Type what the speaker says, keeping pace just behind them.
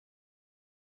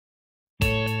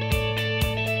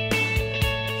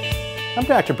I'm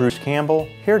Dr. Bruce Campbell,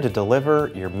 here to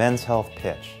deliver your Men's Health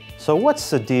pitch. So what's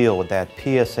the deal with that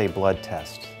PSA blood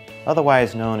test,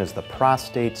 otherwise known as the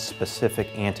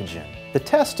prostate-specific antigen? The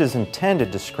test is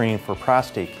intended to screen for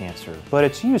prostate cancer, but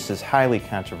its use is highly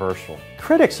controversial.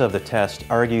 Critics of the test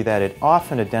argue that it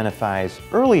often identifies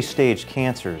early-stage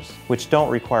cancers which don't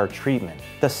require treatment,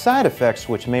 the side effects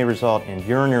which may result in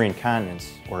urinary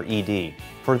incontinence, or ED.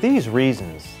 For these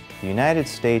reasons, the United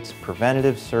States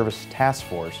Preventative Service Task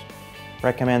Force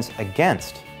recommends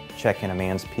against checking a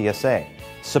man's PSA.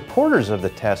 Supporters of the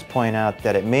test point out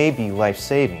that it may be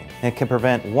life-saving and can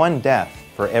prevent one death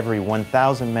for every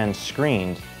 1,000 men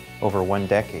screened over 1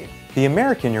 decade. The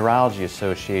American Urology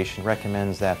Association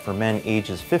recommends that for men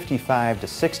ages 55 to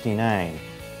 69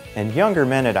 and younger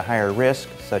men at a higher risk,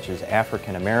 such as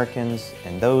African Americans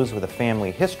and those with a family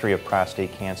history of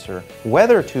prostate cancer,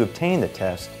 whether to obtain the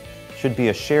test should be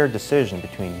a shared decision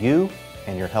between you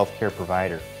and your healthcare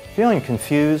provider. Feeling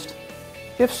confused?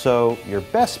 If so, your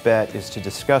best bet is to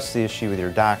discuss the issue with your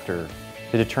doctor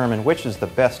to determine which is the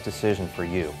best decision for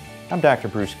you. I'm Dr.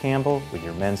 Bruce Campbell with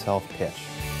your Men's Health Pitch.